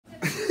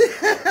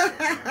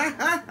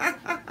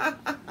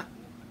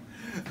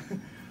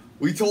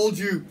We told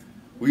you.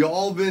 We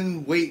all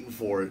been waiting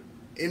for it.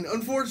 And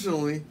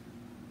unfortunately,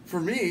 for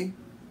me,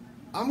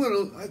 I'm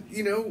gonna,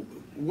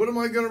 what am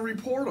I gonna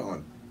report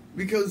on?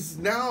 Because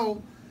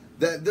now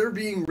that they're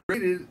being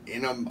raided,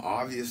 and I'm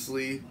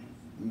obviously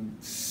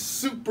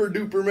super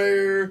duper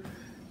mayor,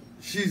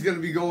 she's gonna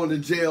be going to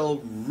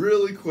jail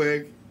really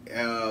quick.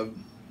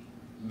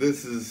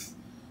 This is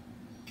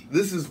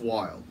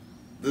wild.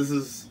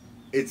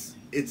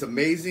 It's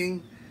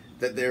amazing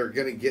that they're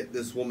gonna get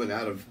this woman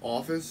out of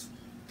office,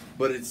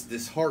 but it's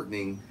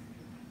disheartening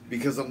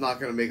because I'm not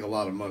gonna make a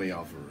lot of money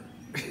off of her.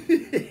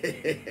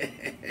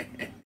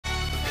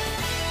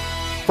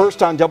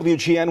 First on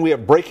WGN, we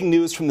have breaking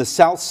news from the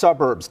south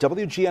suburbs.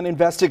 WGN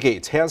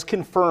Investigates has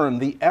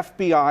confirmed the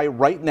FBI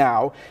right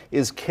now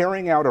is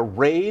carrying out a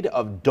raid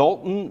of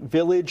Dalton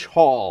Village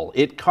Hall.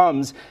 It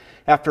comes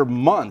after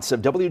months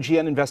of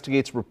WGN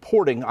Investigates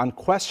reporting on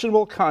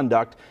questionable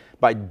conduct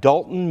by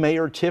Dalton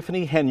Mayor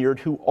Tiffany Henyard,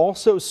 who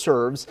also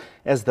serves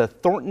as the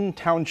Thornton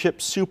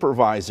Township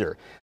Supervisor.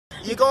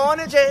 You're going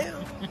to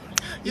jail.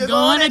 You're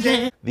going to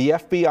jail. The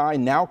FBI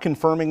now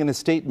confirming in a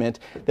statement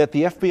that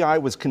the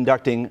FBI was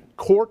conducting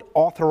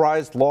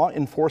court-authorized law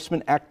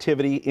enforcement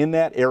activity in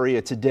that area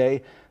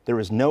today. There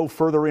is no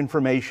further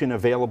information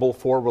available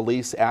for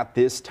release at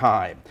this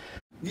time.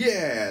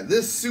 Yeah,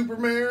 this super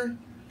mayor,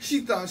 she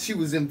thought she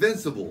was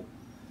invincible.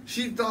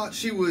 She thought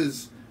she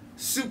was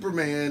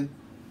Superman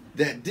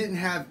that didn't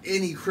have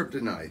any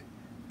kryptonite.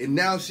 And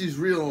now she's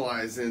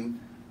realizing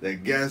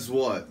that, guess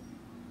what?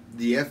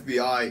 The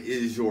FBI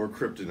is your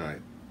kryptonite.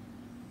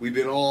 We've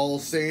been all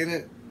saying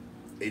it,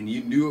 and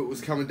you knew it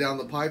was coming down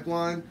the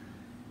pipeline,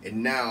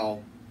 and now,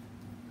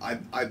 I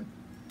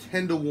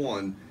 10 to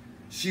 1,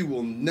 she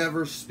will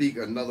never speak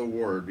another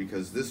word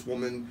because this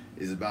woman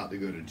is about to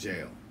go to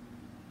jail.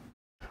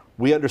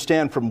 We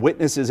understand from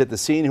witnesses at the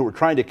scene who were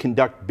trying to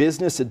conduct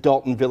business at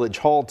Dalton Village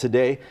Hall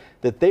today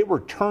that they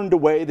were turned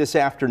away this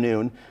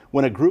afternoon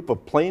when a group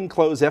of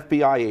plainclothes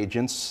FBI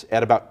agents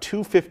at about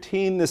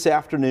 2:15 this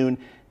afternoon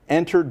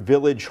entered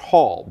Village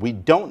Hall. We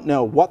don't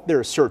know what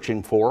they're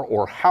searching for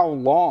or how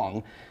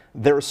long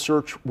their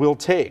search will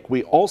take.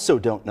 We also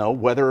don't know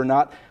whether or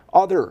not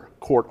other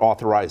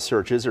court-authorized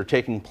searches are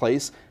taking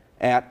place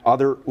at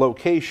other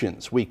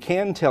locations. We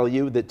can tell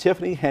you that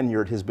Tiffany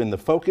Henyard has been the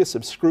focus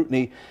of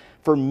scrutiny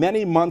for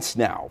many months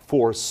now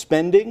for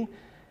spending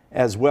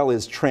as well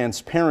as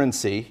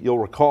transparency. You'll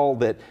recall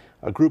that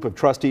a group of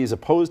trustees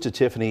opposed to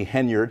Tiffany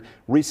Henyard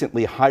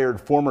recently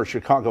hired former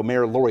Chicago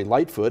Mayor Lori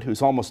Lightfoot,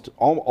 who's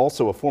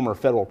also a former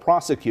federal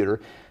prosecutor,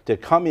 to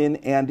come in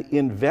and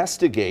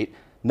investigate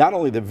not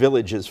only the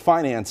village's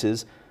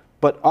finances,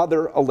 but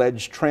other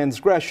alleged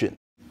transgressions.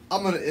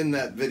 I'm going to end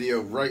that video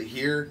right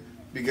here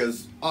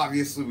because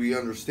obviously we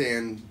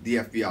understand the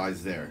FBI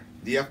is there.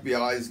 The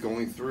FBI is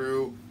going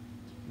through,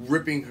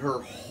 ripping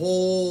her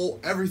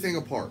everything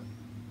apart.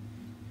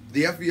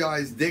 The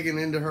FBI is digging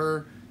into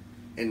her,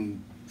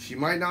 and she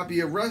might not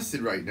be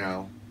arrested right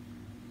now,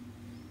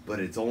 but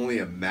it's only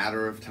a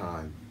matter of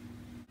time.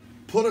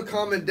 Put a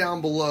comment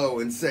down below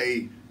and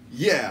say,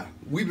 yeah,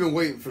 we've been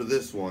waiting for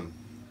this one.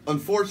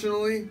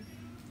 Unfortunately,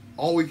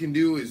 all we can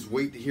do is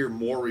wait to hear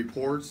more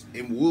reports,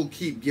 and we'll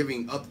keep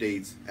giving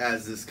updates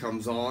as this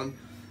comes on.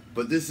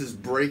 But this is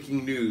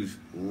breaking news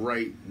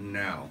right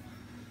now.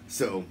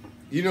 So,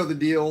 you know the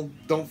deal.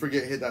 Don't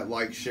forget, hit that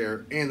like,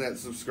 share, and that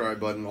subscribe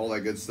button, all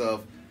that good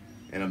stuff.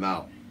 And I'm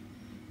out.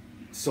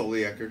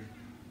 Solly Ecker.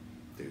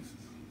 Deuces.